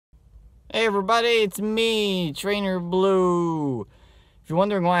Hey everybody, it's me, TrainerBlue. If you're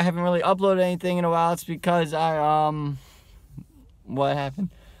wondering why I haven't really uploaded anything in a while, it's because what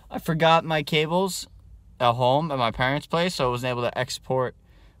happened? I forgot my cables at home at my parents' place, so I wasn't able to export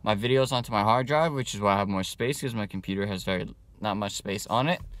my videos onto my hard drive, which is why I have more space, because my computer has not much space on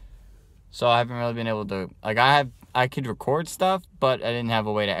it. So I haven't really been able to, like, I could record stuff, but I didn't have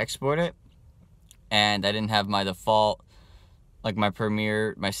a way to export it, and I didn't have my default, like my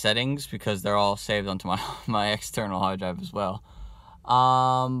Premiere, my settings, because they're all saved onto my external hard drive as well.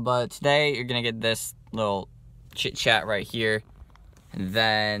 But today you're gonna get this little chit chat right here, and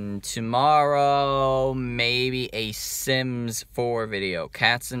then tomorrow maybe a Sims 4 video,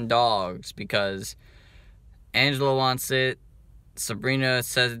 cats and dogs, because Angela wants it, Sabrina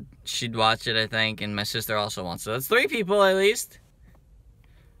said she'd watch it, I think, and my sister also wants it. So that's 3 people at least.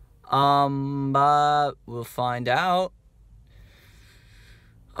 But we'll find out.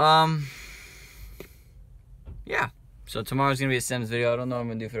 Yeah, so tomorrow's gonna be a Sims video. I don't know what I'm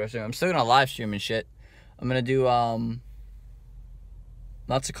gonna do for the rest of it. I'm still gonna live stream and shit. I'm gonna do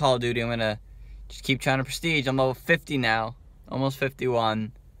lots of Call of Duty. I'm gonna just keep trying to prestige. I'm level 50 now, almost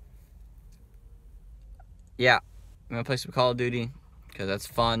 51. Yeah, I'm gonna play some Call of Duty because that's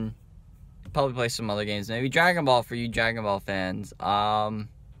fun. Probably play some other games, maybe Dragon Ball for you Dragon Ball fans. But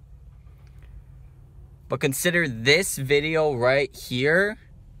consider this video right here.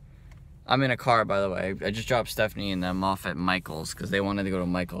 I'm in a car, by the way. I just dropped Stephanie and them off at Michael's because they wanted to go to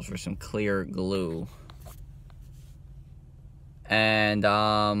Michael's for some clear glue. And,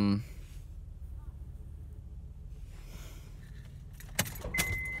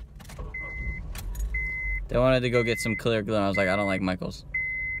 they wanted to go get some clear glue, and I was like, I don't like Michael's.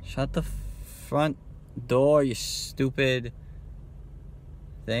 Shut the front door, you stupid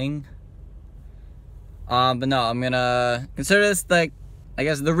thing. But no, I'm gonna consider this, like, I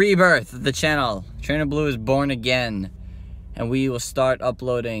guess, the rebirth of the channel. TrainerBlue is born again, and we will start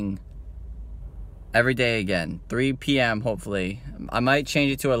uploading every day again, 3 p.m. hopefully. I might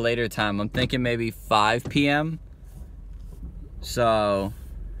change it to a later time. I'm thinking maybe 5 p.m. So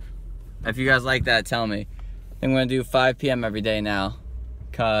if you guys like that, tell me. I'm gonna do 5 p.m. every day now,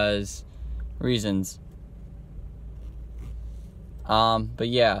 cause reasons. But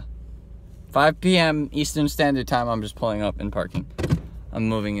yeah, 5 p.m. Eastern Standard Time. I'm just pulling up and parking. I'm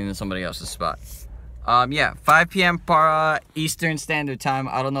moving into somebody else's spot. Yeah, 5 p.m. Eastern Standard Time.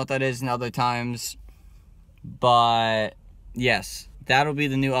 I don't know what that is in other times, but yes, that'll be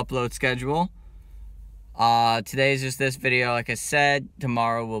the new upload schedule. Today is just this video, like I said.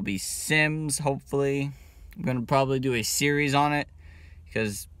 Tomorrow will be Sims, hopefully. I'm gonna probably do a series on it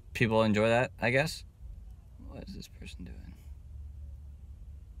because people enjoy that, I guess. What is this person doing?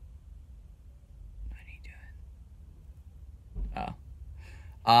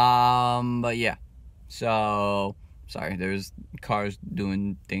 But yeah, so sorry, there's cars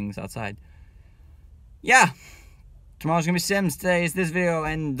doing things outside. Yeah, tomorrow's gonna be Sims. Today is this video,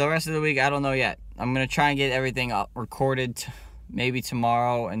 and the rest of the week I don't know yet. I'm gonna try and get everything up recorded, maybe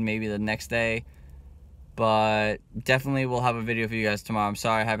tomorrow and maybe the next day, but definitely we'll have a video for you guys tomorrow. I'm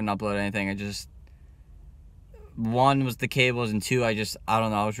sorry I haven't uploaded anything. I just, 1 was the cables, and 2, I don't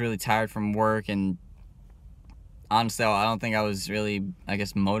know, I was really tired from work, and honestly, I don't think I was really, I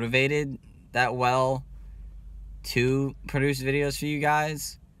guess, motivated that well to produce videos for you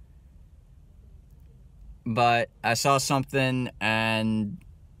guys. But I saw something, and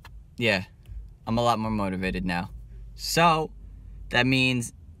yeah, I'm a lot more motivated now. So that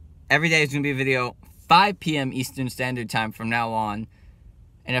means every day is going to be a video, 5 p.m. Eastern Standard Time from now on.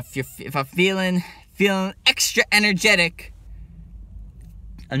 And if I'm feeling extra energetic,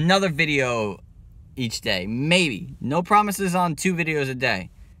 another video each day, maybe. No promises on 2 videos a day.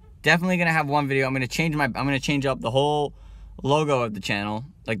 Definitely gonna have 1 video. I'm gonna change up the whole logo of the channel.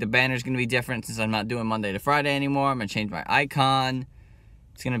 Like, the banner's gonna be different since I'm not doing Monday to Friday anymore. I'm gonna change my icon.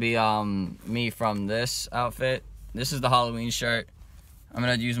 It's gonna be me from this outfit. This is the Halloween shirt. I'm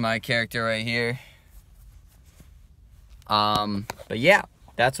gonna use my character right here. But yeah,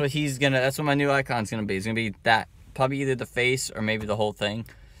 that's what my new icon's gonna be. It's gonna be that. Probably either the face or maybe the whole thing.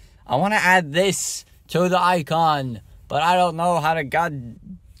 I want to add this to the icon, but I don't know how to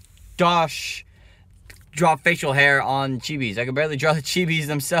draw facial hair on chibis. I can barely draw the chibis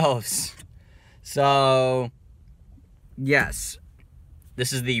themselves. So, yes.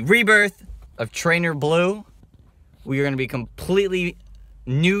 This is the rebirth of TrainerBlue. We are going to be completely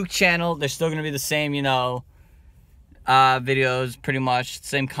new channel. They're still going to be the same, you know, videos, pretty much.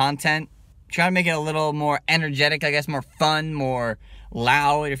 Same content. Try to make it a little more energetic, I guess, more fun, more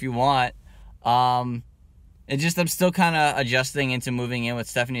loud if you want. I'm still kind of adjusting into moving in with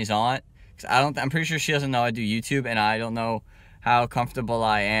Stephanie's aunt. I'm pretty sure she doesn't know I do YouTube, and I don't know how comfortable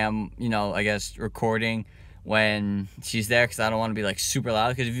I am, you know, I guess, recording when she's there, because I don't want to be, like, super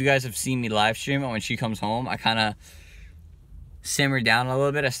loud. Because if you guys have seen me live stream, and when she comes home, I kind of simmer down a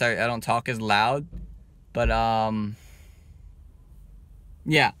little bit. I don't talk as loud. But,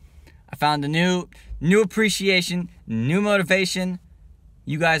 yeah. I found a new appreciation, new motivation.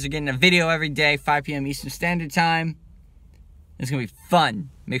 You guys are getting a video every day, 5 p.m. Eastern Standard Time. It's going to be fun.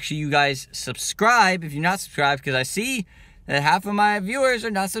 Make sure you guys subscribe if you're not subscribed, because I see that half of my viewers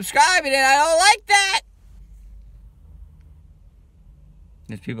are not subscribing, and I don't like that.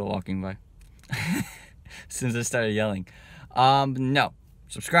 There's people walking by. Since I started yelling. No.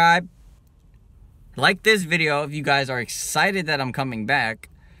 Subscribe. Like this video if you guys are excited that I'm coming back.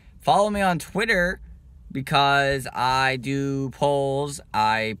 Follow me on Twitter, because I do polls,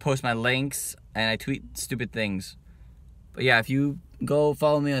 I post my links, and I tweet stupid things. But yeah, if you go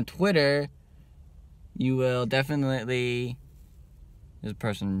follow me on Twitter, you will definitely... There's a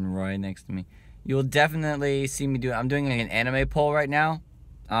person right next to me. You will definitely see me do... I'm doing like an anime poll right now.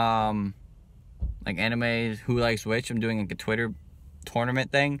 Like anime, who likes which. I'm doing like a Twitter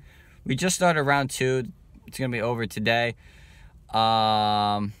tournament thing. We just started round 2. It's going to be over today.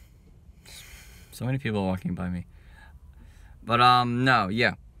 So many people walking by me. But, no,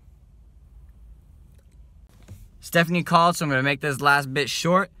 yeah. Stephanie called, so I'm going to make this last bit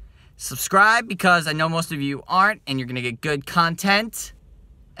short. Subscribe, because I know most of you aren't, and you're going to get good content.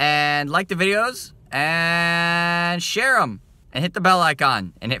 And like the videos, and share them. And hit the bell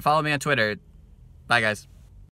icon, and follow me on Twitter. Bye, guys.